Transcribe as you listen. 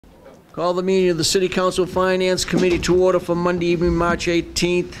Call the meeting of the City Council Finance Committee to order for Monday evening, March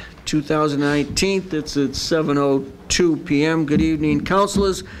 18th, 2019. It's at 7:02 p.m. Good evening,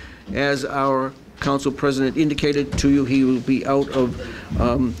 councilors. As our council president indicated to you, he will be out of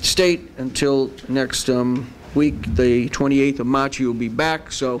state until next week, the 28th of March. He will be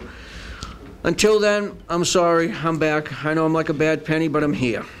back. So until then, I'm sorry, I'm back. I know I'm like a bad penny, but I'm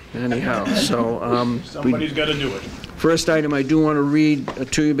here anyhow. So somebody's got to do it. First item I do want to read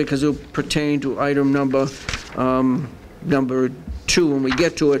to you because it will pertain to item number 2 when we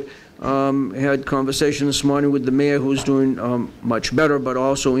get to it. Had conversation this morning with the mayor, who's doing much better, but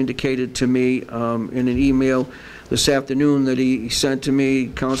also indicated to me in an email this afternoon that he sent to me,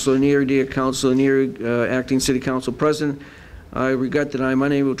 Councilor Neary, dear Councilor Neary, Acting City Council President, I regret that I'm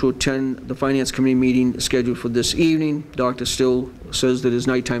unable to attend the Finance Committee meeting scheduled for this evening. Doctor still says that his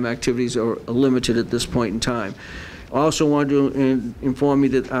nighttime activities are limited at this point in time. Also wanted to inform you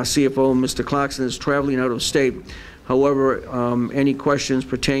that our CFO, Mr. Clarkson, is traveling out of state. However, any questions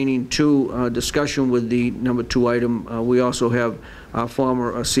pertaining to discussion with the number 2 item, we also have our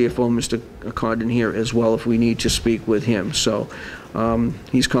former CFO, Mr. Condon, here as well if we need to speak with him. So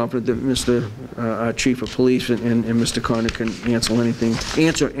he's confident that Mr. Chief of Police and Mr. Condon can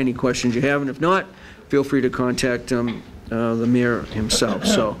answer any questions you have. And if not, feel free to contact the mayor himself.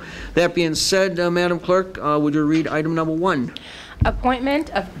 So that being said, Madam Clerk, would you read item number 1? Appointment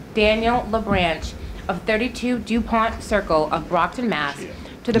of Daniel LaBranche of 32 DuPont Circle of Brockton, Mass.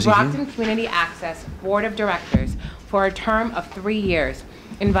 to the Brockton Community Access Board of Directors for a term of 3 years.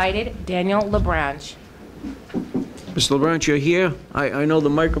 Invited, Daniel LaBranche. Mr. LaBranche, you're here. I know the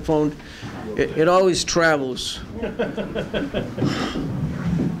microphone, it always travels.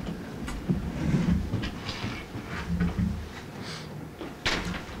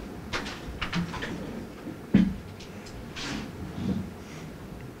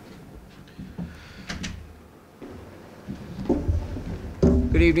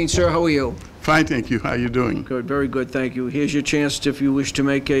 Good evening, sir. How are you? Fine, thank you. How are you doing? Good, very good, thank you. Here's your chance if you wish to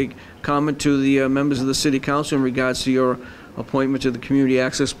make a comment to the members of the City Council in regards to your appointment to the Community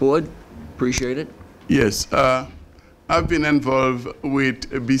Access Board. Appreciate it. Yes, I've been involved with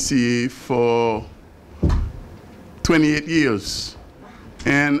BCA for 28 years,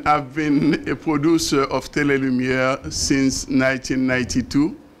 and I've been a producer of Télélumière since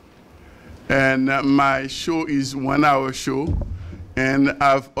 1992, and my show is 1-hour show. And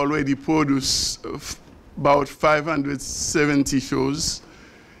I've already produced about 570 shows.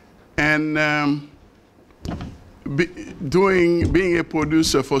 And being a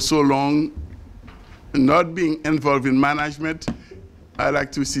producer for so long, not being involved in management, I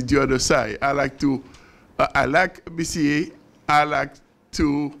like to see the other side. I like BCA. I like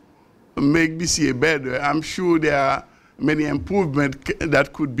to make BCA better. I'm sure there are many improvements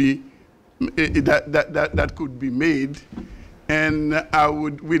that could be that could be made. And I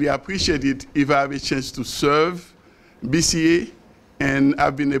would really appreciate it if I have a chance to serve BCA. And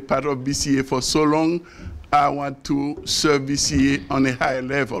I've been a part of BCA for so long. I want to serve BCA on a higher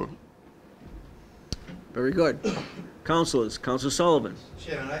level. Very good. Councilors, Councilor Sullivan.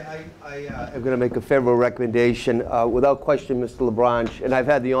 Chairman, I am going to make a favorable recommendation. Without question, Mr. LaBranche, and I've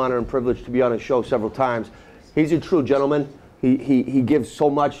had the honor and privilege to be on his show several times. He's a true gentleman. He gives so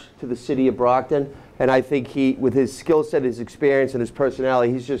much to the city of Brockton. And I think with his skill set, his experience, and his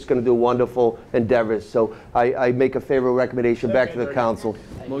personality, he's just going to do wonderful endeavors. So I make a favorable recommendation back to the council.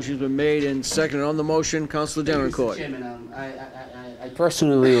 Motion's been made and seconded. On the motion, Councilor Davenport. Mr. Chairman, I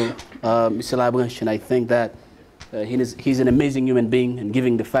personally, Mr. LaBranche, and I think that he's an amazing human being, and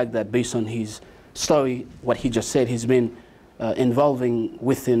given the fact that based on his story, what he just said, he's been involving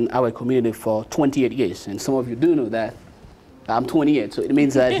within our community for 28 years. And some of you do know that. I'm 28, so it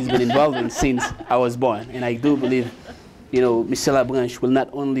means that he's been involved since I was born. And I do believe, Mr. LaBranche will not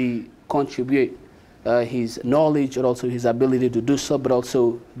only contribute his knowledge and also his ability to do so, but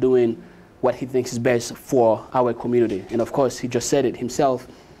also doing what he thinks is best for our community. And of course, he just said it himself.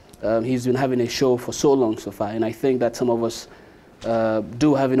 He's been having a show for so long so far, and I think that some of us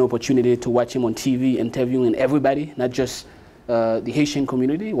do have an opportunity to watch him on TV interviewing everybody, not just the Haitian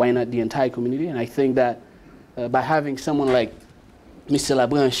community, why not the entire community? And I think that by having someone like Mr.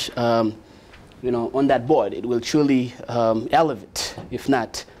 LaBranche, on that board, it will truly elevate, if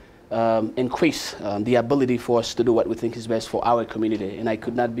not increase, the ability for us to do what we think is best for our community. And I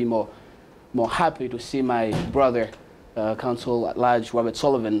could not be more happy to see my brother, Council at Large Robert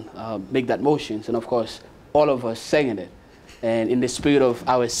Sullivan, make that motion, and of course, all of us saying it. And in the spirit of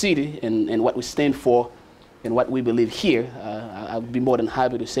our city and what we stand for, and what we believe here, I would be more than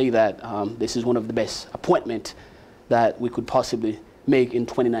happy to say that this is one of the best appointments that we could possibly make in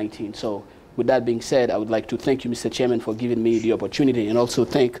 2019. So with that being said, I would like to thank you, Mr. Chairman, for giving me the opportunity, and also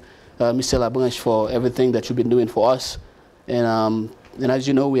thank Mr. LaBranche for everything that you've been doing for us. And as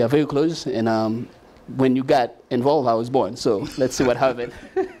you know, we are very close, and when you got involved, I was born. So let's see what happens.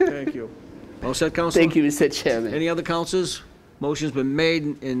 Thank you. All set, Councilor? Thank you, Mr. Chairman. Any other councilors? Motion's been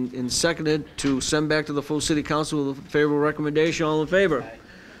made and seconded to send back to the full city council with a favorable recommendation. All in favor? Aye.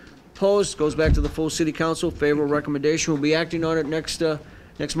 Opposed? Goes back to the full city council. Favorable recommendation. We'll be acting on it next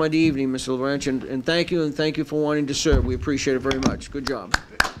Monday evening, Mr. LaBranche. And thank you for wanting to serve. We appreciate it very much. Good job.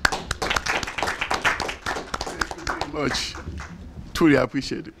 Thank you very much. Truly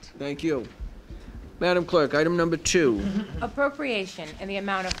appreciate it. Thank you. Madam Clerk, item number 2. Appropriation in the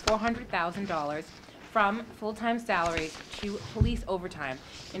amount of $400,000 from full-time salaries to police overtime.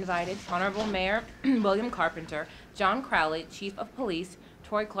 Invited Honorable Mayor William Carpenter, John Crowley, Chief of Police,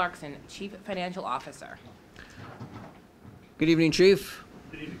 Troy Clarkson, Chief Financial Officer. Good evening, Chief.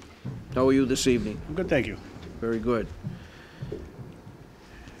 Good evening. How are you this evening? I'm good, thank you. Very good.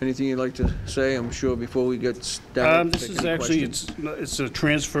 Anything you'd like to say, I'm sure, before we get started? This is actually, it's a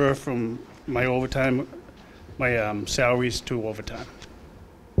transfer from my overtime, my salaries to overtime.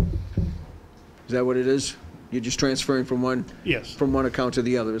 Is that what it is? You're just transferring from one? Yes. From one account to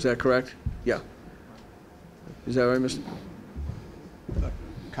the other, is that correct? Yeah. Is that right, Mr.?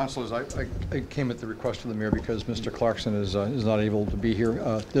 Councilors, I came at the request of the mayor because Mr. Clarkson is not able to be here.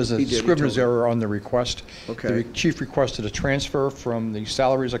 There's a scrivener's error on the request. Okay. The chief requested a transfer from the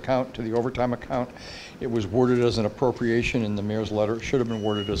salaries account to the overtime account. It was worded as an appropriation in the mayor's letter. It should have been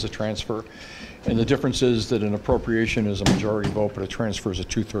worded as a transfer. And the difference is that an appropriation is a majority vote, but a transfer is a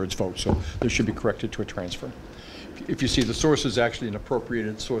 2/3 vote. So this should be corrected to a transfer. If you see, the source is actually an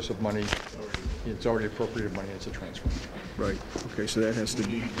appropriated source of money. It's already appropriated money. It's a transfer. Right. Okay, so that has to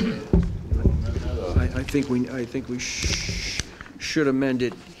be. I think we should amend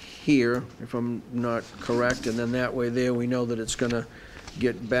it here, if I'm not correct, and then that way there we know that it's going to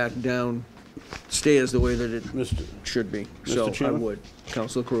get back down stairs the way that it should be. So I Chairman? would.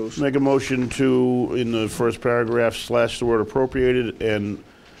 Councilor Cruz. Make a motion to, in the first paragraph, slash the word appropriated and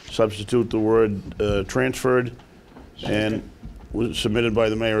substitute the word transferred, and was submitted by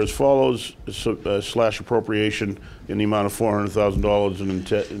the mayor as follows, slash appropriation in the amount of $400,000 and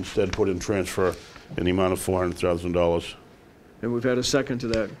instead put in transfer in the amount of $400,000. And we've had a second to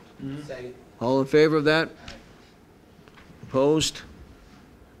that. Second. All in favor of that? Opposed?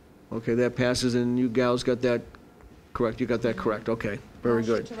 Okay, that passes, and you gals got that correct. You got that correct. Okay, very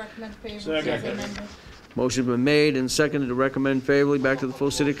good. To recommend favorably as amended. Motion's been made and seconded to recommend favorably back to the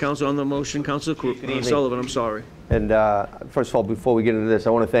full city council. On the motion, Councilor Sullivan, I'm sorry. And first of all, before we get into this,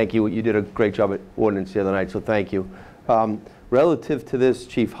 I want to thank you. You did a great job at ordinance the other night, so thank you. Relative to this,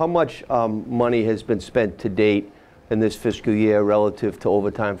 Chief, how much money has been spent to date in this fiscal year relative to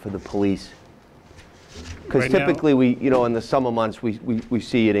overtime for the police? Because Right typically we, in the summer months, we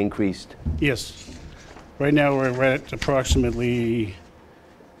see it increased. Yes. Right now, we're at approximately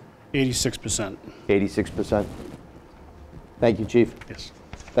 86%. 86%. Thank you, Chief. Yes.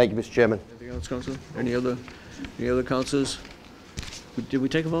 Thank you, Mr. Chairman. Anything else, Councilor? Any other councilors? Did we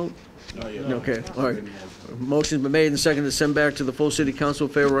take a vote? Okay, all right. Motion's been made and seconded to send back to the full city council.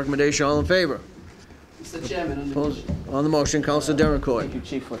 Favorable recommendation. All in favor? Mr. Chairman, On the motion, Councilor Delacourt. thank you,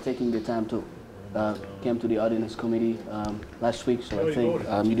 Chief, for taking the time to come to the ordinance committee last week. So I think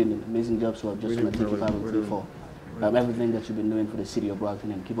you did an amazing job. So I just want to take you publicly for everything that you've been doing for the city of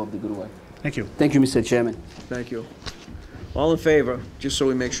Brockton, and keep up the good work. Thank you. Thank you, Mr. Chairman. Thank you. All in favor, just so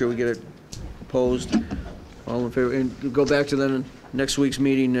we make sure we get it opposed. All in favor, and we'll go back to then next week's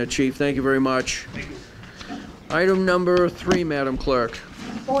meeting, Chief. Thank you very much. Thank you. Item number 3, Madam Clerk.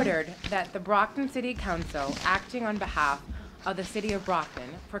 Ordered that the Brockton City Council, acting on behalf of the City of Brockton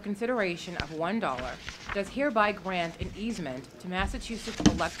for consideration of $1, does hereby grant an easement to Massachusetts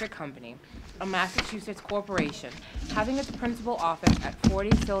Electric Company, a Massachusetts corporation, having its principal office at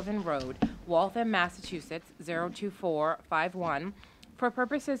 40 Sylvan Road, Waltham, Massachusetts, 02451, for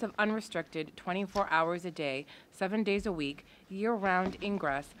purposes of unrestricted 24 hours a day, 7 days a week, year-round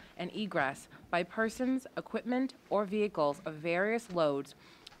ingress and egress by persons, equipment, or vehicles of various loads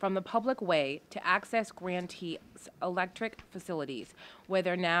from the public way to access grantees' electric facilities,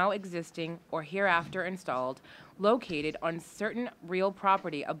 whether now existing or hereafter installed, located on certain real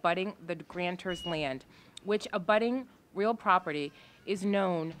property abutting the grantor's land, which abutting real property is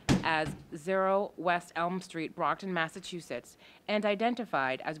known as 0 West Elm Street, Brockton, Massachusetts, and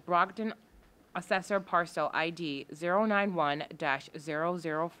identified as Brockton Assessor Parcel ID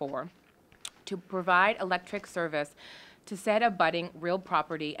 091-004, to provide electric service to said abutting real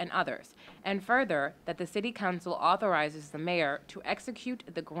property and others, and further, that the City Council authorizes the mayor to execute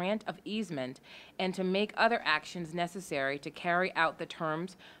the grant of easement and to make other actions necessary to carry out the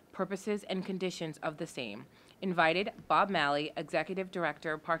terms, purposes, and conditions of the same. Invited, Bob Malley, Executive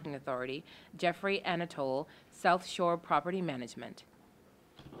Director, Parking Authority, Jeffrey Anatole, South Shore Property Management.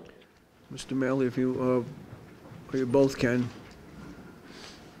 Mr. Malley, if you, or you both can.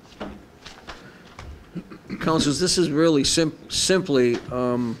 Councilors, this is really simply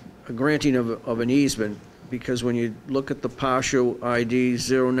a granting of an easement, because when you look at the partial ID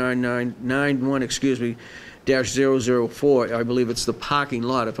 09991, -004, I believe it's the parking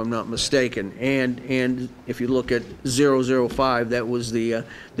lot, if I'm not mistaken, and if you look at 005, that was the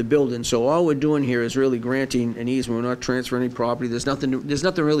building. So all we're doing here is really granting an easement. We're not transferring any property. There's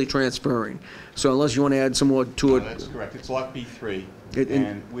nothing really transferring. So unless you want to add some more to it. That's correct. It's Lot B3,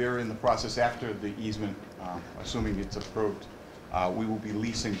 and we're in the process after the easement, assuming it's approved, we will be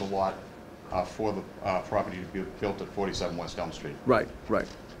leasing the lot for the property to be built at 47 West Elm Street. Right.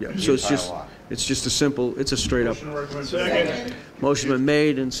 Yeah, so it's just a simple, it's a straight up. Second. Motion been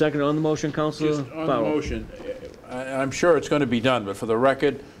made and seconded on the motion, Councilor Just on the Fowle. motion, I'm sure it's going to be done, but for the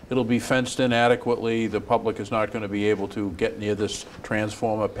record, it'll be fenced in adequately. The public is not going to be able to get near this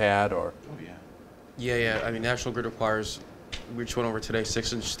transformer pad or... Oh, yeah. Yeah. I mean, National Grid requires, we just went over today,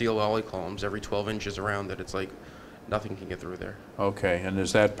 6-inch steel ollie columns every 12 inches around it. It's like nothing can get through there. Okay, and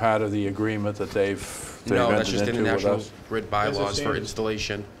is that part of the agreement that they've No, that's entered just in the into with National us? Grid bylaws for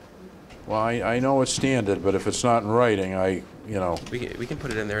installation. Well, I know it's standard, but if it's not in writing, you know... We can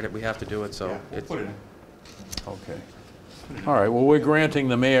put it in there, that we have to do it, so... Yeah, we'll put it in. Okay. All right, well, we're granting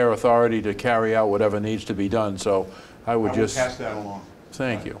the mayor authority to carry out whatever needs to be done, so I would just... pass that along.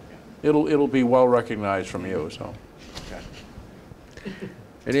 Thank you. It'll be well recognized from you, so... Okay.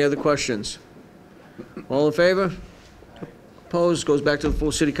 Any other questions? All in favor? Opposed? Goes back to the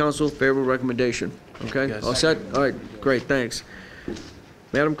full City Council. Favorable recommendation. Okay? Yes. All set? All right, great, thanks.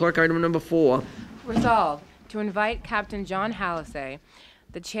 Madam Clerk, item number 4. Resolved to invite Captain John Hallisey,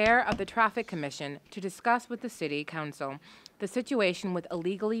 the Chair of the Traffic Commission, to discuss with the City Council the situation with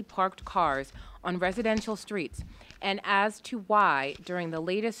illegally parked cars on residential streets, and as to why, during the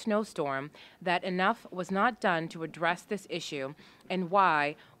latest snowstorm, that enough was not done to address this issue, and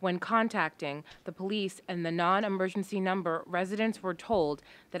why, when contacting the police and the non-emergency number, residents were told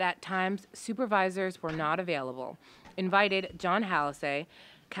that at times supervisors were not available. Invited, John Hallisey,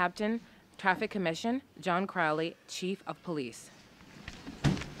 Captain, Traffic Commission, John Crowley, Chief of Police.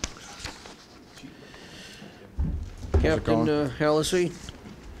 Captain Hallisey,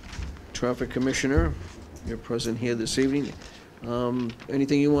 Traffic Commissioner, you're present here this evening.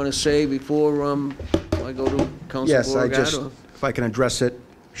 Anything you want to say before I go to Council Yes, Beauregard? if I can address it.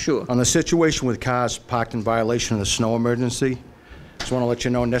 Sure. On the situation with cars parked in violation of the snow emergency, just want to let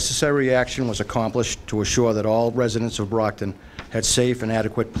you know necessary action was accomplished to assure that all residents of Brockton had safe and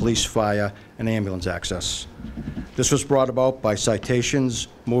adequate police, fire, and ambulance access. This was brought about by citations,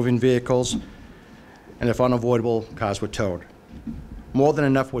 moving vehicles, and if unavoidable, cars were towed. More than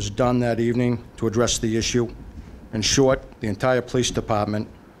enough was done that evening to address the issue. In short, the entire police department,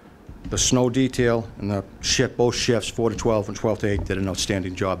 the snow detail, and the both shifts, 4 to 12 and 12 to 8, did an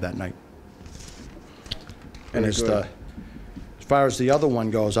outstanding job that night. And as far as the other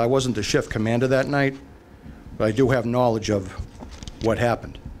one goes, I wasn't the shift commander that night, but I do have knowledge of what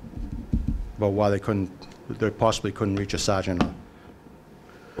happened, about why they possibly couldn't reach a sergeant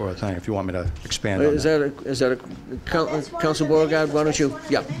or a thing, if you want me to expand on that. Is that a Council Beauregard, why don't you?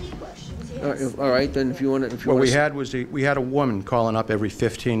 Yeah. All right, then if you want to... What we had was we had a woman calling up every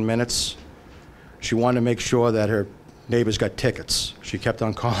 15 minutes. She wanted to make sure that her neighbors got tickets. She kept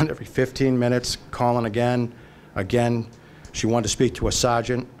on calling every 15 minutes, calling again. She wanted to speak to a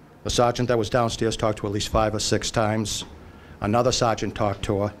sergeant. The sergeant that was downstairs talked to her at least 5 or 6 times. Another sergeant talked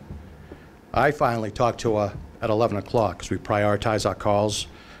to her. I finally talked to her at 11 o'clock because we prioritize our calls.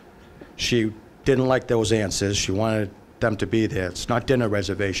 She didn't like those answers. She wanted them to be there. It's not dinner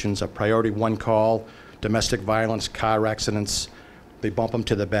reservations, a priority 1 call, domestic violence, car accidents. They bump them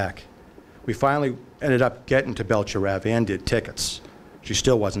to the back. We finally ended up getting to Belcher Ave and did tickets. She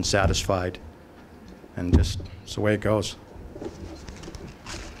still wasn't satisfied. And just, it's the way it goes.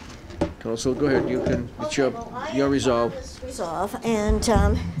 Council, go ahead, you can, it's your resolve. And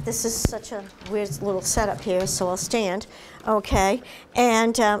this is such a weird little setup here, so I'll stand, okay?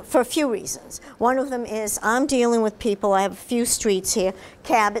 And for a few reasons. One of them is I'm dealing with people, I have a few streets here,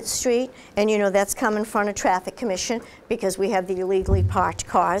 Cabot Street, and you know that's come in front of Traffic Commission because we have the illegally parked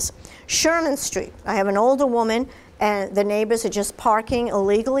cars. Sherman Street, I have an older woman and the neighbors are just parking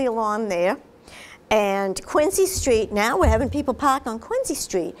illegally along there. And Quincy Street, now we're having people park on Quincy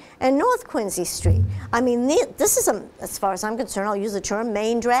Street and North Quincy Street. I mean, this is, as far as I'm concerned, I'll use the term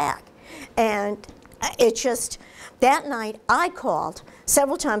main drag. And it just, that night I called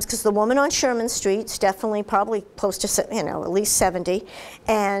several times because the woman on Sherman Street's definitely probably close to, you know, at least 70,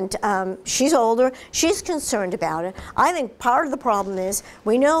 and she's older. She's concerned about it. I think part of the problem is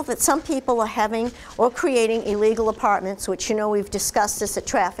we know that some people are having or creating illegal apartments, which, you know, we've discussed this at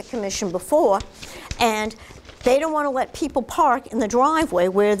Traffic Commission before, and they don't want to let people park in the driveway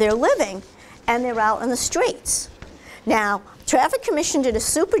where they're living, and they're out on the streets. Now, Traffic Commission did a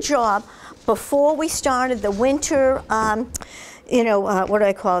super job before we started the winter, you know, what do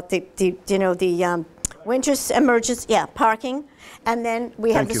I call it? The winter emergency, yeah, parking, and then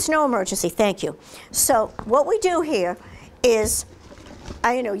we have the snow emergency. Thank you. So what we do here is,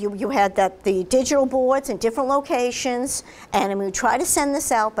 you know, you had the digital boards in different locations, and we try to send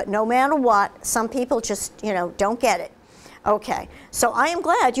this out, but no matter what, some people just, you know, don't get it. Okay, so I am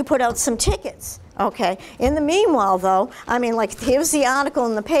glad you put out some tickets. Okay, in the meanwhile, though, I mean, like, here's the article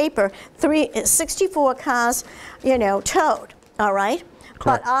in the paper, 64 cars, you know, towed, all right?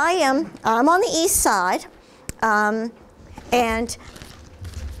 Correct. But I'm on the east side, and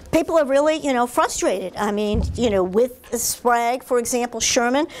people are really, you know, frustrated. I mean, you know, with Sprague, for example,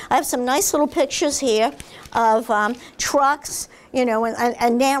 Sherman, I have some nice little pictures here of trucks, you know,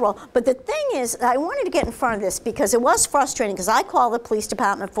 and narrow. But the thing is, I wanted to get in front of this because it was frustrating, because I called the police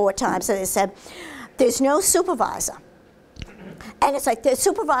department 4 times and they said, there's no supervisor. And it's like, the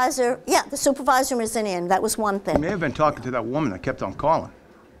supervisor, yeah, the supervisor isn't in. That was one thing. You may have been talking to that woman that kept on calling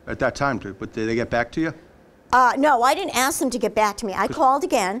at that time, too, but did they get back to you? No, I didn't ask them to get back to me. I called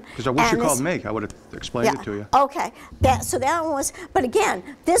again. Because I wish you called me. I would have explained it to you. Okay. So that one was, but again,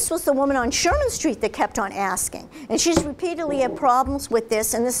 this was the woman on Sherman Street that kept on asking. And she's repeatedly had problems with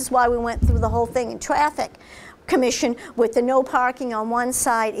this, and this is why we went through the whole thing in Traffic Commission with the no parking on one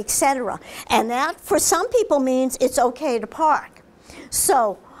side, etc. And that, for some people, means it's okay to park.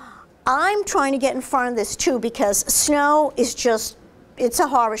 So I'm trying to get in front of this, too, because snow is just, it's a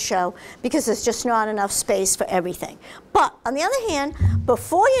horror show because there's just not enough space for everything. But on the other hand,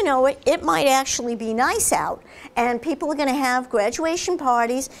 before you know it, it might actually be nice out, and people are going to have graduation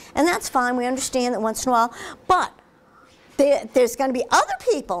parties, and that's fine. We understand that once in a while. But there's going to be other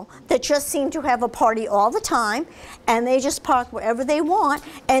people that just seem to have a party all the time, and they just park wherever they want.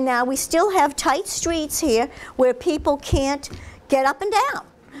 And now we still have tight streets here where people can't get up and down.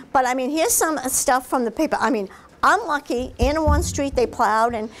 But I mean, here's some stuff from the paper. I mean, I'm lucky, in one street they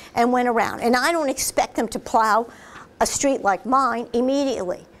plowed and went around. And I don't expect them to plow a street like mine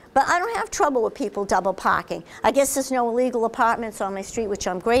immediately. But I don't have trouble with people double parking. I guess there's no illegal apartments on my street, which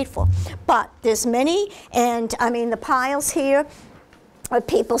I'm grateful. But there's many, and I mean, the piles here of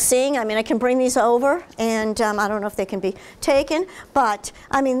people seeing, I mean, I can bring these over, and I don't know if they can be taken. But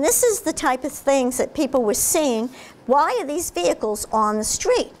I mean, this is the type of things that people were seeing. Why are these vehicles on the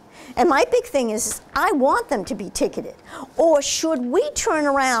street? And my big thing is, I want them to be ticketed. Or should we turn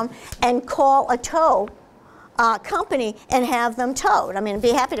around and call a tow company and have them towed? I mean, I'd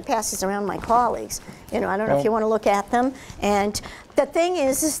be happy to pass these around to my colleagues. You know, I don't know if you want to look at them. And the thing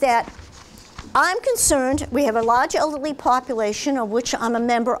is that I'm concerned. We have a large elderly population, of which I'm a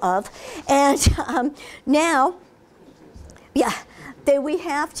member of. And now, yeah, we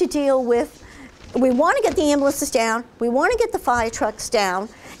have to deal with, we want to get the ambulances down. We want to get the fire trucks down.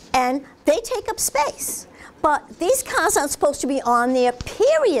 And they take up space. But these cars aren't supposed to be on there,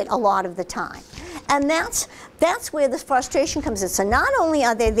 period, a lot of the time. And that's where the frustration comes in. So not only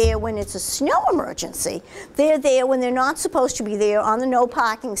are they there when it's a snow emergency, they're there when they're not supposed to be there on the no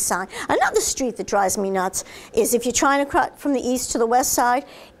parking sign. Another street that drives me nuts is, if you're trying to cut from the east to the west side,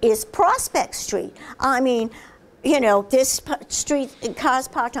 is Prospect Street. I mean, you know, this street, cars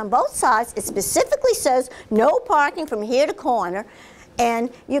parked on both sides, it specifically says no parking from here to corner.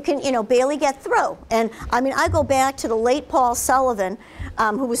 And you can, you know, barely get through. And I mean, I go back to the late Paul Sullivan,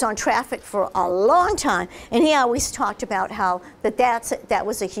 who was on Traffic for a long time, and he always talked about how that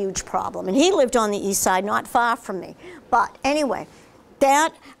was a huge problem. And he lived on the east side, not far from me. But anyway,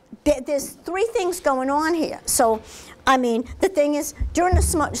 there's 3 things going on here. So, I mean, the thing is, during the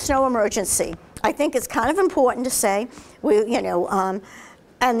snow emergency, I think it's kind of important to say, you know,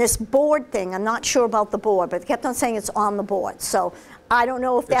 and this board thing, I'm not sure about the board, but they kept on saying it's on the board. So I don't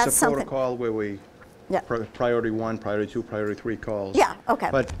know if that's something. It's a protocol where we, priority 1, priority 2, priority 3 calls. Yeah, okay.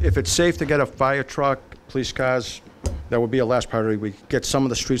 But if it's safe to get a fire truck, police cars, that would be a last priority. We get some of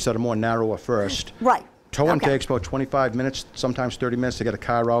the streets that are more narrower first. Right. Towing takes about 25 minutes, sometimes 30 minutes to get a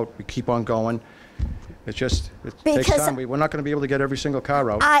car out. We keep on going. It's just, it takes Because time. We're not going to be able to get every single car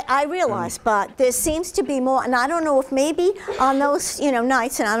out. I realize, but there seems to be more, and I don't know if maybe on those,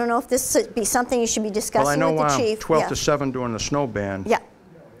 nights, and I don't know if this would be something you should be discussing Well, I with the know chief. 12 to 7 during the snow ban. Yeah.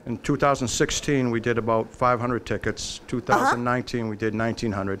 In 2016, we did about 500 tickets. 2019, we did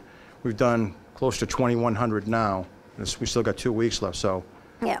 1,900. We've done close to 2,100 now. We still got 2 weeks left, so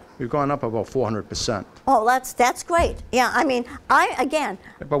Yeah. we've gone up about 400%. Oh, that's great. Yeah, I mean, again.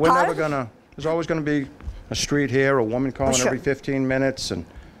 But we're part never of- going to, there's always going to be a street here, a woman calling sure. every 15 minutes, and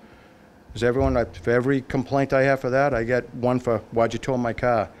there's everyone, for every complaint I have for that, I get one for, why'd you tow my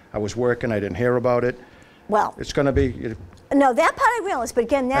car? I was working, I didn't hear about it. Well. It's going to be, No, that part I realize, but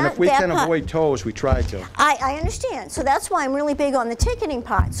again, and if we that can part, avoid tows, we try to. I understand. So that's why I'm really big on the ticketing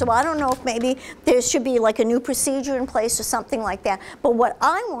part. So I don't know if maybe there should be like a new procedure in place or something like that. But what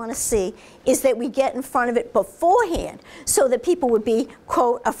I want to see is that we get in front of it beforehand so that people would be,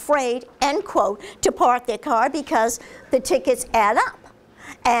 quote, afraid, end quote, to park their car because the tickets add up.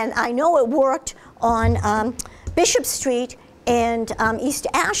 And I know it worked on Bishop Street and East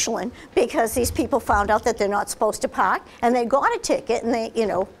Ashland because these people found out that they're not supposed to park and they got a ticket and they,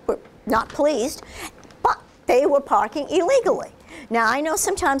 were not pleased, but they were parking illegally. Now, I know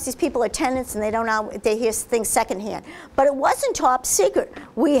sometimes these people are tenants and they don't know, they hear things secondhand, but it wasn't top secret.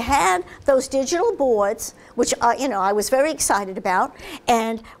 We had those digital boards, which, I was very excited about,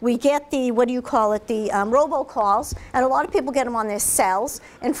 and we get the, the robocalls, and a lot of people get them on their cells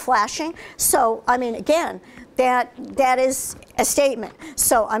and flashing. So, I mean, again, that is a statement.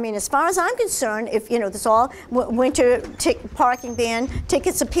 So, I mean, as far as I'm concerned, if, this all winter parking ban,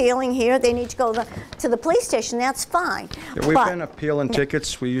 tickets appealing here, they need to go to the police station, that's fine. Yeah, we've been appealing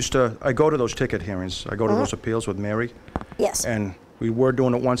tickets. I go to those ticket hearings. I go to those appeals with Mary. Yes. And we were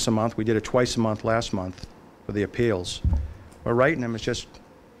doing it once a month. We did it twice a month last month for the appeals. We're writing them, it's just,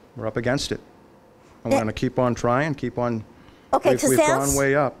 we're up against it. And we're going to keep on trying, keep on. Okay, because we've gone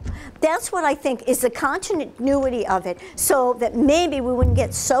way up. That's what I think is the continuity of it, so that maybe we wouldn't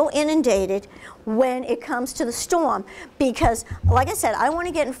get so inundated when it comes to the storm. Because, like I said, I want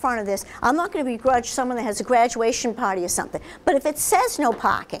to get in front of this. I'm not going to begrudge someone that has a graduation party or something. But if it says no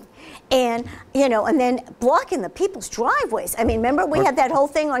parking, and and then blocking the people's driveways. I mean, remember we had that whole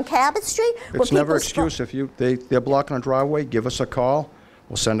thing on Cabot Street? It's never an excuse. If they're blocking a driveway, give us a call.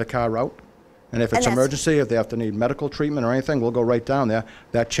 We'll send a car out. And if it's emergency, if they have to need medical treatment or anything, we'll go right down there.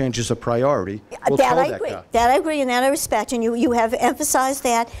 That changes the priority. We'll tow that car. That I agree and that I respect, and you have emphasized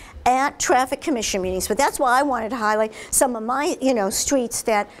that at traffic commission meetings. But that's why I wanted to highlight some of my streets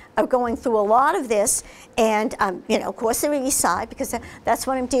that are going through a lot of this, and of course the east side because that's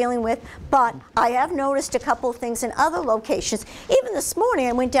what I'm dealing with. But I have noticed a couple of things in other locations. Even this morning,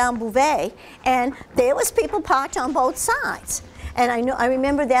 I went down Bouvet, and there was people parked on both sides. And I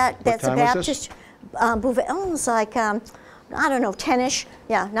remember that's a Baptist Bouvet. Oh, it was like I don't know, 10ish.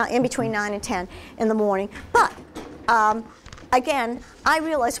 Yeah, not in between 9 and 10 in the morning. But again, I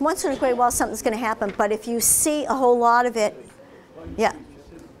realize once in a great while something's going to happen. But if you see a whole lot of it, yeah.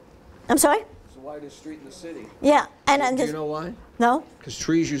 I'm sorry. It's the widest street in the city. Yeah, and do you know why? No. Because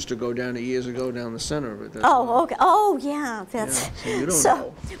trees used to go down years ago down the center of it. That's Oh, okay. Oh, yeah. That's so you don't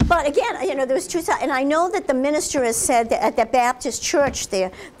know. But again, there was two sides, and I know that the minister has said that at the Baptist church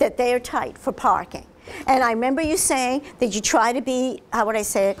there that they are tight for parking. And I remember you saying that you try to be, how would I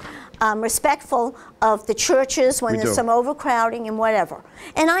say it, respectful of the churches when there's some overcrowding and whatever.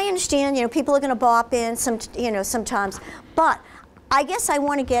 And I understand, people are going to bop in sometimes, but I guess I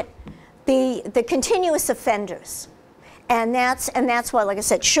want to get the continuous offenders. And that's why, like I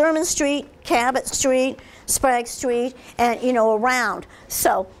said, Sherman Street, Cabot Street, Sprague Street, and around.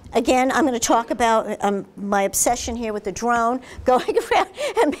 So again, I'm going to talk about my obsession here with the drone going around,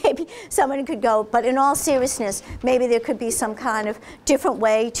 and maybe somebody could go. But in all seriousness, maybe there could be some kind of different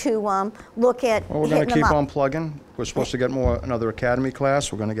way to look at. Well, we're going to keep on plugging. We're supposed to get another academy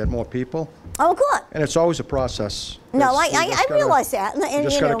class. We're going to get more people. Oh, good. And it's always a process. No, I realize that. And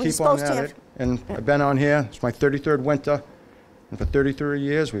just got to keep on at it. And I've been on here. It's my 33rd winter. And for 33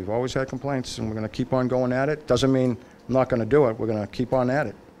 years, we've always had complaints. And we're going to keep on going at it. Doesn't mean I'm not going to do it. We're going to keep on at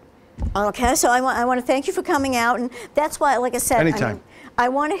it. Okay, so I want to thank you for coming out. And that's why, like I said, anytime. I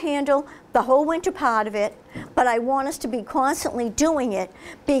want to handle the whole winter part of it, but I want us to be constantly doing it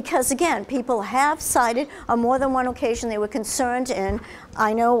because, again, people have cited on more than one occasion they were concerned, and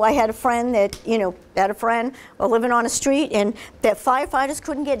I know I had a friend that, living on a street, and that firefighters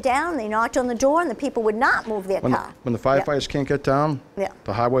couldn't get down. They knocked on the door, and the people would not move their car. When the firefighters can't get down,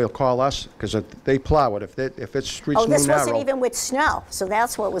 the highway will call us because they plow it. If it's streets new narrow. Oh, this wasn't even with snow, so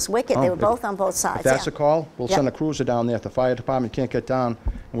that's what was wicked. They were both on both sides. If that's a call, we'll send a cruiser down there. If the fire department can't get down,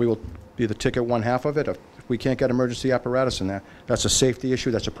 and we will be the ticket one half of it. If we can't get emergency apparatus in there, that's a safety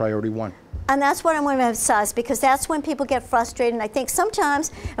issue, that's a priority one. And that's what I want to emphasize, because that's when people get frustrated. And I think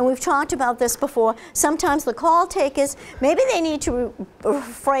sometimes, and we've talked about this before, sometimes the call takers, maybe they need to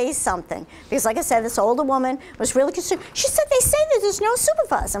rephrase something. Because like I said, this older woman was really concerned. She said, they say that there's no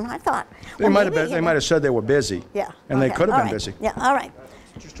supervisor. And I thought, They might have said they were busy. Yeah. And they okay. could have All been right. busy. Yeah, all right.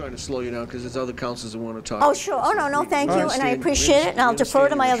 Just trying to slow you down because there's other councilors that want to talk. Oh, sure. Oh, no, thank you. And I appreciate it, and I'll defer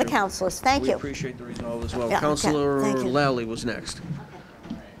to my other councilors. Thank you. We appreciate the resolve as well. Yeah, okay. Councilor Thank you. Lally was next.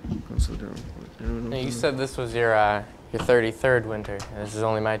 Councilor Durham. Now, you said this was your 33rd winter. This is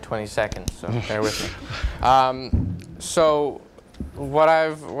only my 22nd, so bear with me. So what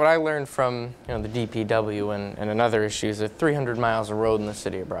I learned from the DPW and another issue is that 300 miles of road in the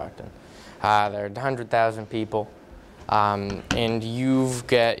city of Brockton. There are 100,000 people, and you've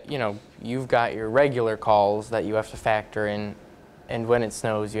got your regular calls that you have to factor in, and when it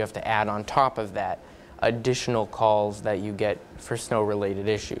snows, you have to add on top of that additional calls that you get for snow-related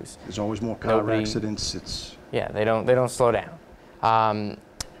issues. There's always more car accidents. Yeah, they don't slow down.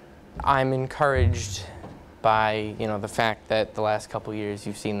 I'm encouraged by the fact that the last couple years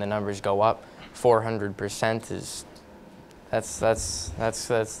you've seen the numbers go up. 400% is that's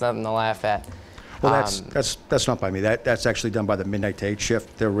nothing to laugh at. Well, that's not by me. That's actually done by the midnight to 8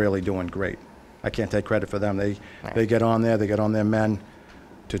 shift. They're really doing great. I can't take credit for them. They get on there. They get on their men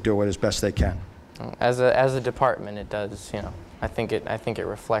to do it as best they can. As a department, it does. I think it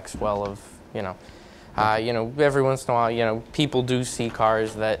reflects well of every once in a while, people do see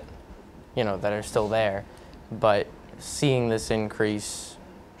cars that that are still there, but seeing this increase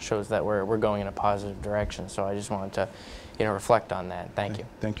shows that we're going in a positive direction. So I just wanted to reflect on that. Thank you.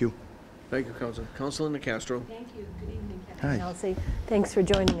 Thank you. Thank you, Councilor. Councilor Nicastro. Thank you. Good evening, Hi. Captain Kelsey. Thanks for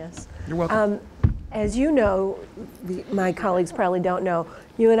joining us. You're welcome. As you know, my colleagues probably don't know,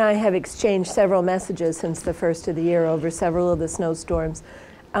 you and I have exchanged several messages since the first of the year over several of the snowstorms.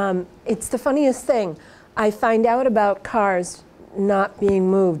 It's the funniest thing. I find out about cars not being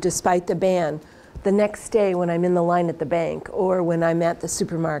moved despite the ban the next day when I'm in the line at the bank or when I'm at the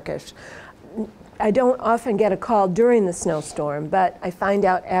supermarket. I don't often get a call during the snowstorm, but I find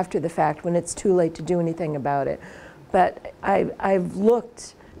out after the fact when it's too late to do anything about it. But I've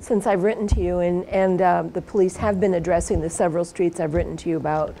looked since I've written to you, and the police have been addressing the several streets I've written to you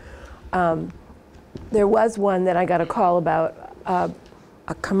about. There was one that I got a call about,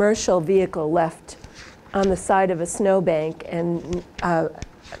 a commercial vehicle left on the side of a snowbank, and a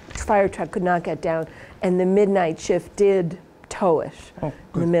fire truck could not get down, and the midnight shift did tow it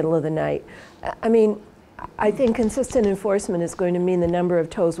in the middle of the night. I mean, I think consistent enforcement is going to mean the number of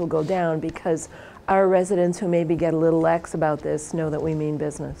tows will go down, because our residents who maybe get a little lax about this know that we mean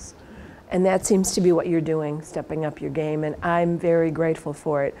business. And that seems to be what you're doing, stepping up your game, and I'm very grateful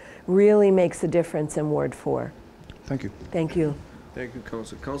for it. Really makes a difference in Ward 4. Thank you. Thank you. Thank you,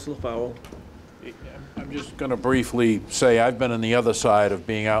 Councilor. Councilor Fowle. I'm just going to briefly say I've been on the other side of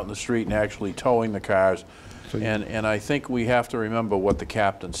being out in the street and actually towing the cars, and I think we have to remember what the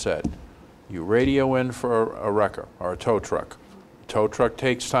captain said. You radio in for a wrecker or a tow truck. Tow truck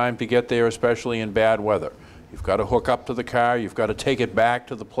takes time to get there, especially in bad weather. You've got to hook up to the car, you've got to take it back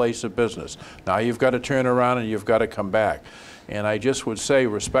to the place of business. Now you've got to turn around and you've got to come back. And I just would say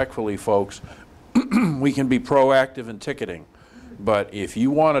respectfully, folks, we can be proactive in ticketing, but if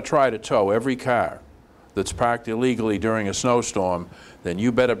you want to try to tow every car that's parked illegally during a snowstorm, then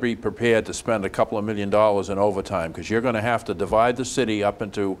you better be prepared to spend a couple of $1 million in overtime, because you're going to have to divide the city up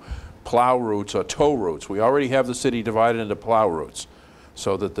into plow routes or tow routes. We already have the city divided into plow routes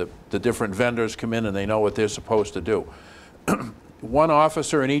so that the different vendors come in and they know what they're supposed to do. One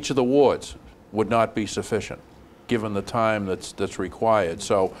officer in each of the wards would not be sufficient, given the time that's required.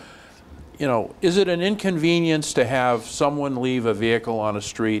 So, is it an inconvenience to have someone leave a vehicle on a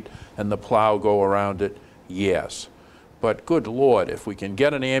street and the plow go around it? Yes. But good Lord, if we can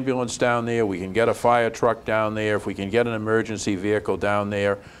get an ambulance down there, we can get a fire truck down there, if we can get an emergency vehicle down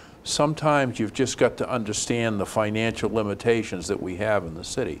there, sometimes you've just got to understand the financial limitations that we have in the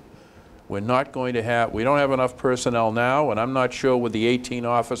city. We're not going to have, we don't have enough personnel now, and I'm not sure with the 18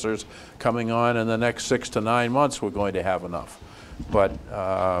 officers coming on in the next 6 to 9 months we're going to have enough. But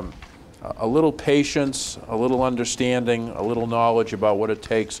a little patience, a little understanding, a little knowledge about what it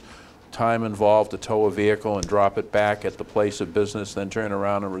takes, time involved to tow a vehicle and drop it back at the place of business, then turn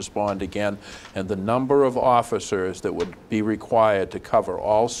around and respond again. And the number of officers that would be required to cover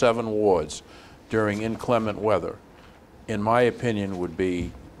all 7 wards during inclement weather, in my opinion, would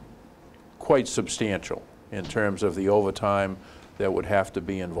be quite substantial in terms of the overtime that would have to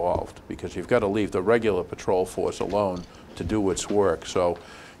be involved, because you've got to leave the regular patrol force alone to do its work. So,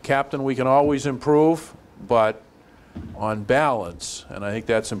 Captain, we can always improve, but on balance, and I think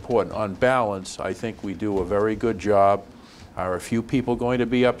that's important, on balance, I think we do a very good job. Are a few people going to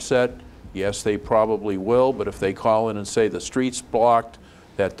be upset? Yes, they probably will, but if they call in and say the street's blocked,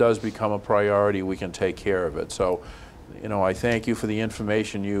 that does become a priority. We can take care of it. So, you know, I thank you for the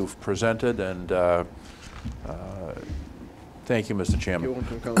information you've presented, and thank you, Mr. Chairman. You're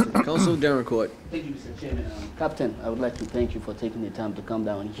welcome, Councilor. Councilor Derricourt. Thank you, Mr. Chairman. Captain, I would like to thank you for taking the time to come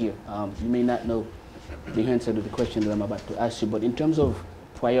down here. You may not know the answer to the question that I'm about to ask you, but in terms of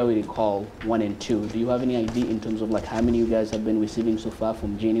priority call 1 and 2, do you have any idea in terms of like how many you guys have been receiving so far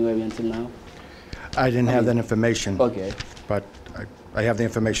from January until now? I didn't have that information. Okay. But I have the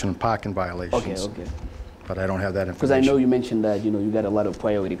information on parking violations. Okay. But I don't have that information. Because I know you mentioned that, you know, you got a lot of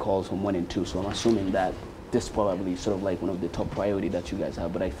priority calls from 1 and 2, so I'm assuming that this probably sort of like one of the top priority that you guys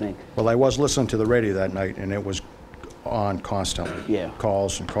have, but I think... Well, I was listening to the radio that night, and it was on constantly. Yeah.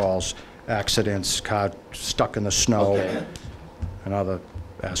 Calls and calls, accidents, car stuck in the snow, and other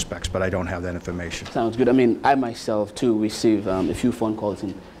aspects, but I don't have that information. Sounds good. I mean, I myself, too, receive a few phone calls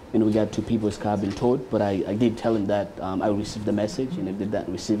in regard to people's car being towed, but I did tell him that I received the message, and if they didn't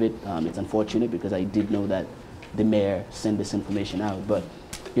receive it, it's unfortunate because I did know that the mayor sent this information out. But,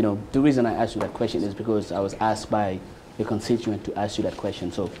 you know, the reason I asked you that question is because I was asked by a constituent to ask you that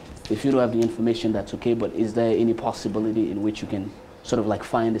question. So if you don't have the information, that's okay, but is there any possibility in which you can sort of like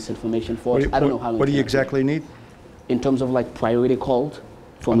find this information for us? I don't know how. What do you exactly need? In terms of like priority called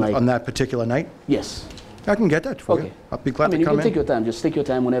from on that particular night? Yes. I can get that for you. I'll be glad to come in. You can take your time. Just take your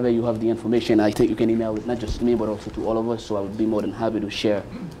time whenever you have the information. I think you can email it, not just to me, but also to all of us. So I would be more than happy to share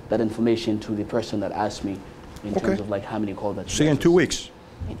that information to the person that asked me in terms of like how many calls that you See you in 2 weeks.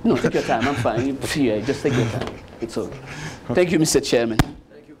 No, take your time. I'm fine. Yeah, just take your time. It's okay. Thank you, Mr. Chairman.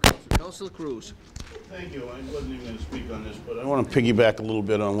 Thank you, Councilor. Councilor Cruz. Thank you. I wasn't even going to speak on this, but I want to piggyback a little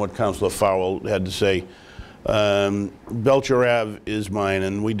bit on what Councilor Farwell had to say. Belcher Ave is mine,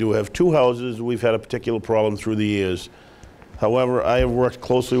 and we do have 2 houses. We've had a particular problem through the years. However, I have worked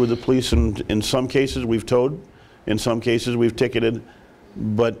closely with the police, and in some cases we've towed, in some cases we've ticketed,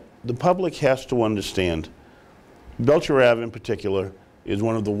 but the public has to understand, Belcher Ave in particular is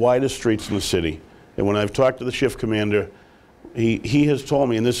one of the widest streets in the city. And when I've talked to the shift commander, he has told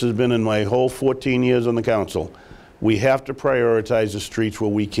me, and this has been in my whole 14 years on the council, we have to prioritize the streets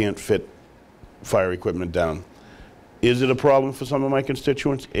where we can't fit fire equipment down. Is it a problem for some of my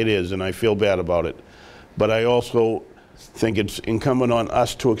constituents? It is, and I feel bad about it. But I also think it's incumbent on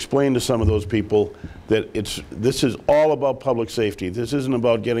us to explain to some of those people that this is all about public safety. This isn't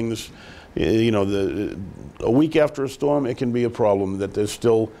about getting this, you know, a week after a storm, it can be a problem that there's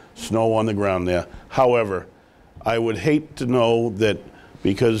still snow on the ground there. However, I would hate to know that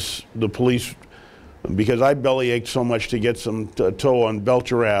because the police, because I bellyached so much to get some tow on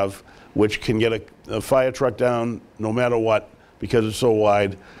Belcher Ave, which can get a fire truck down no matter what because it's so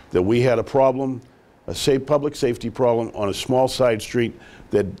wide, that we had a problem, a public safety problem on a small side street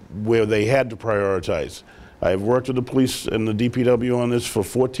where they had to prioritize. I've worked with the police and the DPW on this for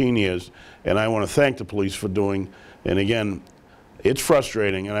 14 years, and I want to thank the police for doing, and again, it's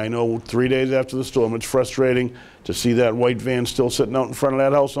frustrating, and I know 3 days after the storm, it's frustrating to see that white van still sitting out in front of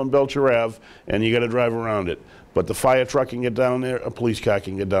that house on Belcher Ave, and you got to drive around it. But the fire truck can get down there, a police car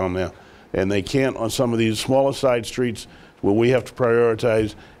can get down there, and they can't on some of these smaller side streets where we have to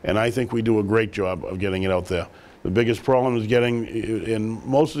prioritize, and I think we do a great job of getting it out there. The biggest problem is getting, and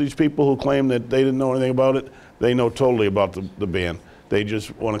most of these people who claim that they didn't know anything about it, they know totally about the ban. They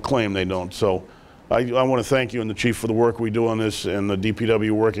just want to claim they don't. So I want to thank you and the chief for the work we do on this, and the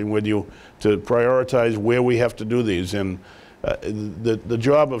DPW working with you to prioritize where we have to do these. And the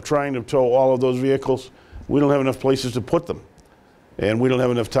job of trying to tow all of those vehicles, we don't have enough places to put them, and we don't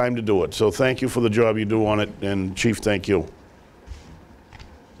have enough time to do it. So thank you for the job you do on it, and Chief, thank you.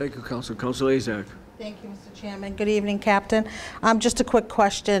 Thank you, Councilor. Councilor Azak. Thank you, Mr. Chairman. Good evening, Captain. Just a quick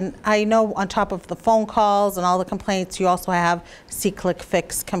question. I know on top of the phone calls and all the complaints, you also have see-click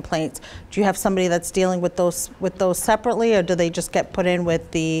fix complaints. Do you have somebody that's dealing with those separately, or do they just get put in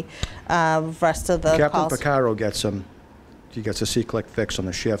with the rest of the calls? Captain Picaro gets them. He gets a see-click fix on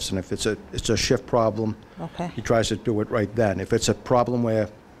the shifts, and if it's a shift problem, he tries to do it right then. If it's a problem where,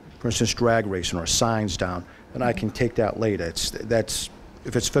 for instance, drag racing or a sign's down, then I can take that later.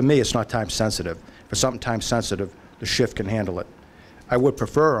 If it's for me, it's not time sensitive. If it's something time sensitive, the shift can handle it. I would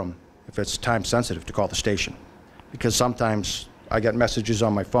prefer them, if it's time sensitive, to call the station, because sometimes I get messages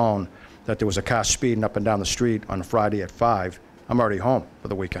on my phone that there was a car speeding up and down the street on a Friday at 5. I'm already home for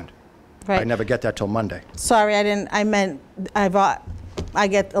the weekend. Right. I never get that till Monday. Sorry, I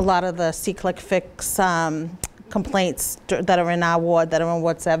get a lot of the see-click fix complaints that are in our ward, that are in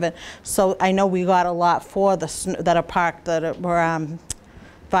Ward 7. So I know we got a lot for the that are parked, that were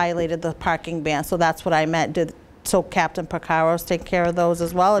violated the parking ban. So that's what I meant. So Captain Picaro's take care of those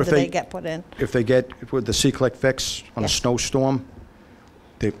as well, or do they get put in? If they get with the C-click fix on a snowstorm,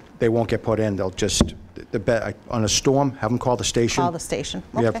 they won't get put in. They'll just on a storm, have them call the station. Call the station.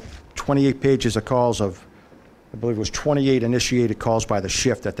 We have 28 pages of calls of, I believe it was 28 initiated calls by the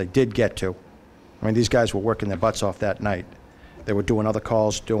shift that they did get to. I mean, these guys were working their butts off that night. They were doing other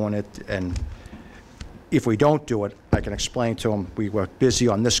calls, doing it, and if we don't do it, I can explain to them, we were busy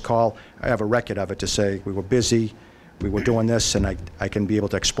on this call. I have a record of it to say we were busy, we were doing this, and I can be able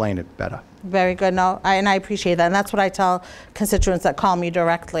to explain it better. Very good. No, and I appreciate that. And that's what I tell constituents that call me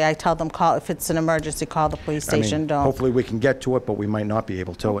directly. I tell them, call if it's an emergency, call the police station. I mean, don't. Hopefully we can get to it, but we might not be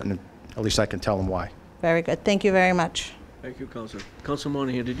able to, and at least I can tell them why. Very good. Thank you very much. Thank you, Councilor. Councilor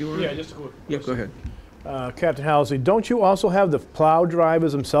Monahan, did you want to? Yeah, just a quick Yeah, go ahead. Captain Halsey, don't you also have the plow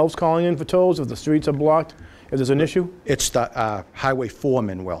drivers themselves calling in for tolls if the streets are blocked, if there's an issue? It's the highway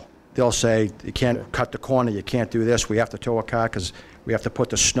foreman will. They'll say, you can't cut the corner, you can't do this, we have to tow a car because we have to put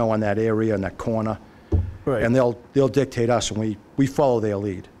the snow on that area in that corner. Right. And they'll dictate us, and we follow their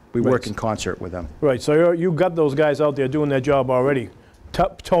lead. We work in concert with them. Right, so you got those guys out there doing their job already,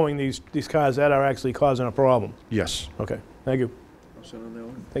 towing these cars that are actually causing a problem? Yes. Okay, thank you.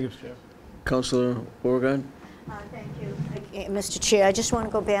 Thank you, Mr. Chair. Councilor Oregon? Thank you. Mr. Chair, I just want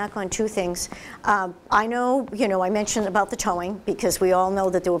to go back on two things. I know, I mentioned about the towing because we all know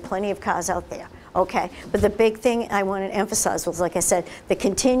that there were plenty of cars out there. Okay, but the big thing I wanted to emphasize was, like I said, the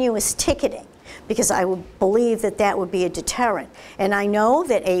continuous ticketing, because I would believe that that would be a deterrent. And I know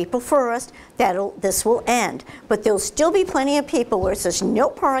that April 1st, this will end, but there'll still be plenty of people where it says no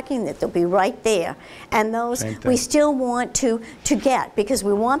parking, that they'll be right there. And those we still want to get, because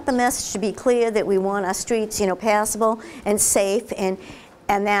we want the message to be clear that we want our streets, passable and safe,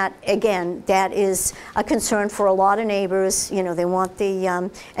 and that, again, that is a concern for a lot of neighbors. They want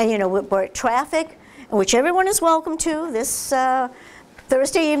the, we're at traffic, which everyone is welcome to this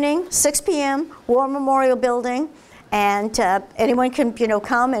Thursday evening, 6 p.m., War Memorial Building, and anyone can,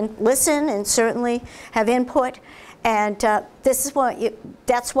 come and listen and certainly have input. And this is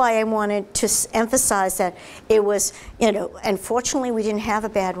that's why I wanted to emphasize that it was, unfortunately we didn't have a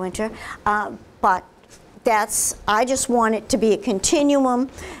bad winter, but I just want it to be a continuum,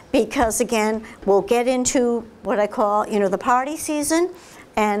 because again, we'll get into what I call, the party season,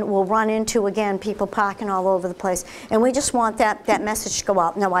 and we'll run into, again, people parking all over the place. And we just want that message to go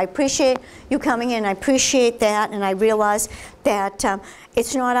out. Now, I appreciate you coming in. I appreciate that, and I realize that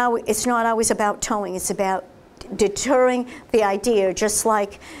it's not always about towing. It's about deterring the idea, just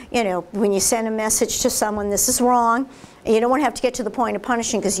like, when you send a message to someone, this is wrong, and you don't want to have to get to the point of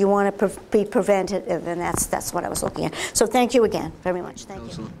punishing because you want to be preventative, and that's what I was looking at. So thank you again very much.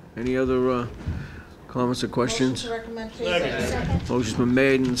 Thank you. Any other comments or questions? Motion to recommend favorably. Motion's been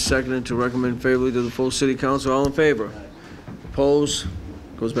made and seconded to recommend favorably to the full City Council. All in favor? Opposed?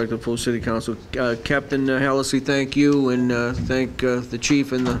 Goes back to the full City Council. Captain Halsey, thank you, and thank the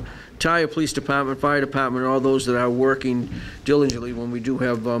Chief and the entire Police Department, Fire Department, all those that are working diligently when we do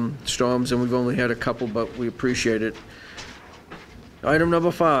have storms, and we've only had a couple, but we appreciate it. Item number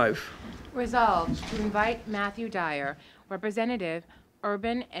 5. Resolved to invite Matthew Dyer, Representative,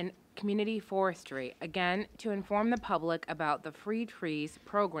 Urban and Community Forestry, again to inform the public about the Free Trees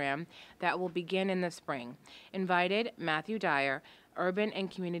program that will begin in the spring. Invited, Matthew Dyer, Urban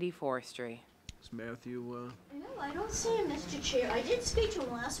and Community Forestry. Is Matthew? No, I don't see him, Mr. Chair. I did speak to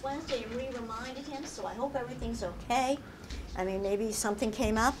him last Wednesday and reminded him, so I hope everything's okay. I mean, maybe something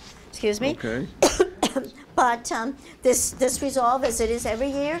came up. Excuse me. Okay. But this resolve, as it is every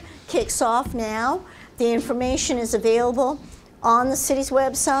year, kicks off now. The information is available on the city's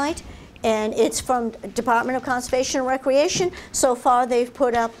website, and it's from Department of Conservation and Recreation. So far, they've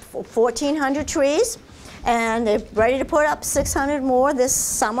put up 1,400 trees, and they're ready to put up 600 more this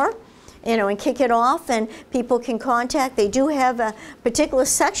summer. And kick it off, and people can contact. They do have a particular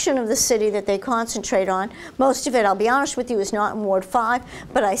section of the city that they concentrate on. Most of it, I'll be honest with you, is not in Ward 5,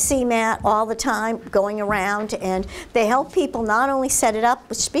 but I see Matt all the time going around, and they help people not only set it up,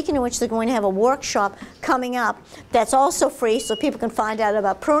 but speaking of which, they're going to have a workshop coming up that's also free, so people can find out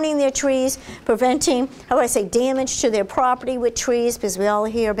about pruning their trees, preventing, how would I say, damage to their property with trees, because we all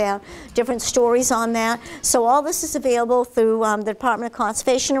hear about different stories on that. So all this is available through the Department of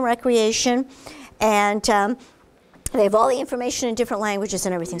Conservation and Recreation. And they have all the information in different languages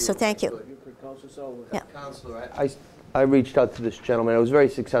and everything, so thank you. Yeah. Counselor, I reached out to this gentleman. I was very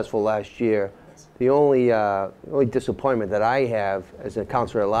successful last year. The only disappointment that I have as a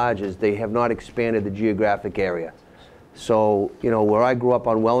councilor at large is they have not expanded the geographic area. So, you know, where I grew up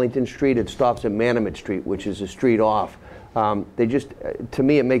on Wellington Street, it stops at Manamet Street, which is a street off. They just, to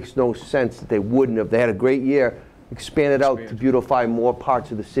me, it makes no sense that they wouldn't have. They had a great year, expanded out to beautify more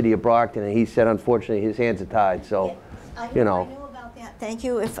parts of the city of Brockton, and he said, unfortunately, his hands are tied. So, you know. Thank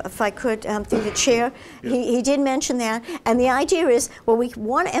you. If I could, through the chair, he did mention that. And the idea is, what we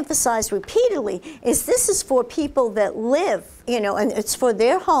want to emphasize repeatedly is this is for people that live, you know, and it's for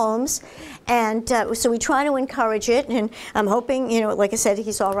their homes. And so we try to encourage it. And I'm hoping, you know, like I said,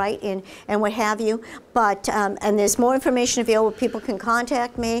 he's all right and what have you. But, and there's more information available. People can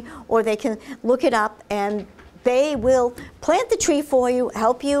contact me or they can look it up and they will plant the tree for you,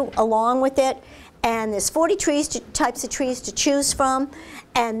 help you along with it. And there's 40 types of trees to choose from,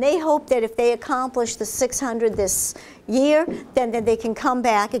 and they hope that if they accomplish the 600 this year, then they can come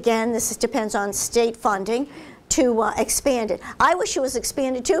back again. This depends on state funding to expand it. I wish it was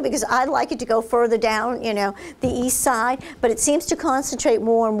expanded too, because I'd like it to go further down, you know, the east side. But it seems to concentrate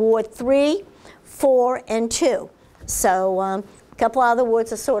more in Ward 3, 4, and 2. So a couple other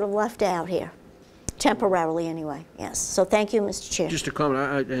wards are sort of left out here. Temporarily, anyway, yes. So thank you, Mr. Chair. Just a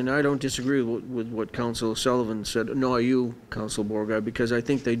comment, and I don't disagree with what Councilor Sullivan said, nor you, Councilor Beauregard, because I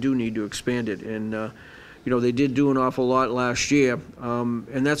think they do need to expand it. And, you know, they did do an awful lot last year,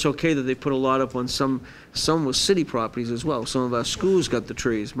 and that's okay that they put a lot up on some with city properties as well. Some of our schools got the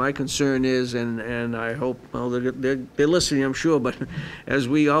trees. My concern is, and I hope, well, they're listening, I'm sure, but as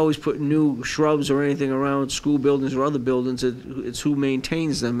we always put new shrubs or anything around school buildings or other buildings, it's who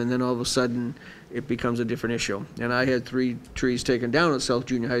maintains them, and then all of a sudden, it becomes a different issue. And I had 3 trees taken down at South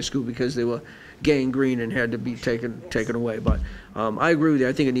Junior High School because they were gangrene and had to be taken away. But I agree with you.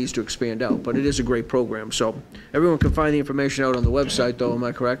 I think it needs to expand out. But it is a great program. So everyone can find the information out on the website, though. Am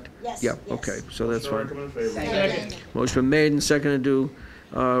I correct? Yes. Yeah. Yes. Okay. So that's fine. Motion been made and seconded to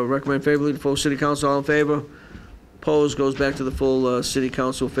recommend favorably to full City Council. All in favor? Opposed? Goes back to the full City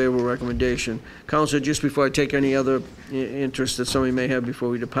Council favorable recommendation. Councilor, just before I take any other interest that somebody may have before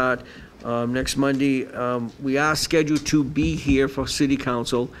we depart, next Monday, we are scheduled to be here for City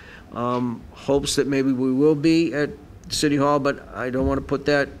Council. Hopes that maybe we will be at City Hall, but I don't want to put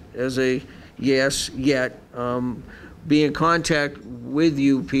that as a yes yet. Be in contact with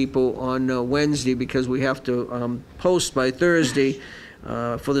you people on Wednesday because we have to post by Thursday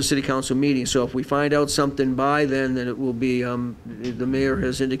for the City Council meeting. So if we find out something by then it will be, the mayor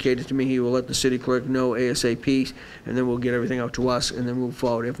has indicated to me he will let the city clerk know ASAP, and then we'll get everything out to us and then move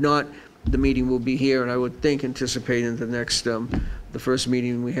forward. If not, the meeting will be here, and I would think, anticipating the next, the first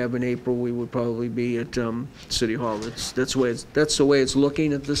meeting we have in April, we would probably be at City Hall. That's the way it's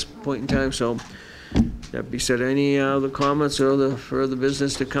looking at this point in time. So that be said, any other comments or other further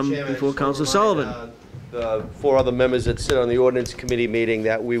business to come before Councilor Sullivan? The 4 other members that sit on the ordinance committee meeting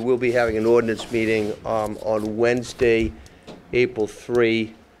that we will be having an ordinance meeting on Wednesday, April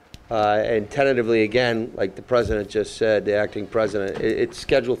 3. And tentatively, again, like the president just said, the acting president, it's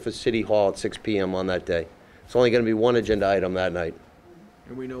scheduled for City Hall at 6 p.m. on that day. It's only going to be one agenda item that night.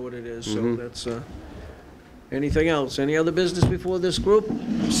 And we know what it is, so that's, anything else? Any other business before this group?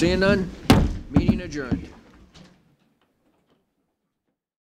 Seeing none, meeting adjourned.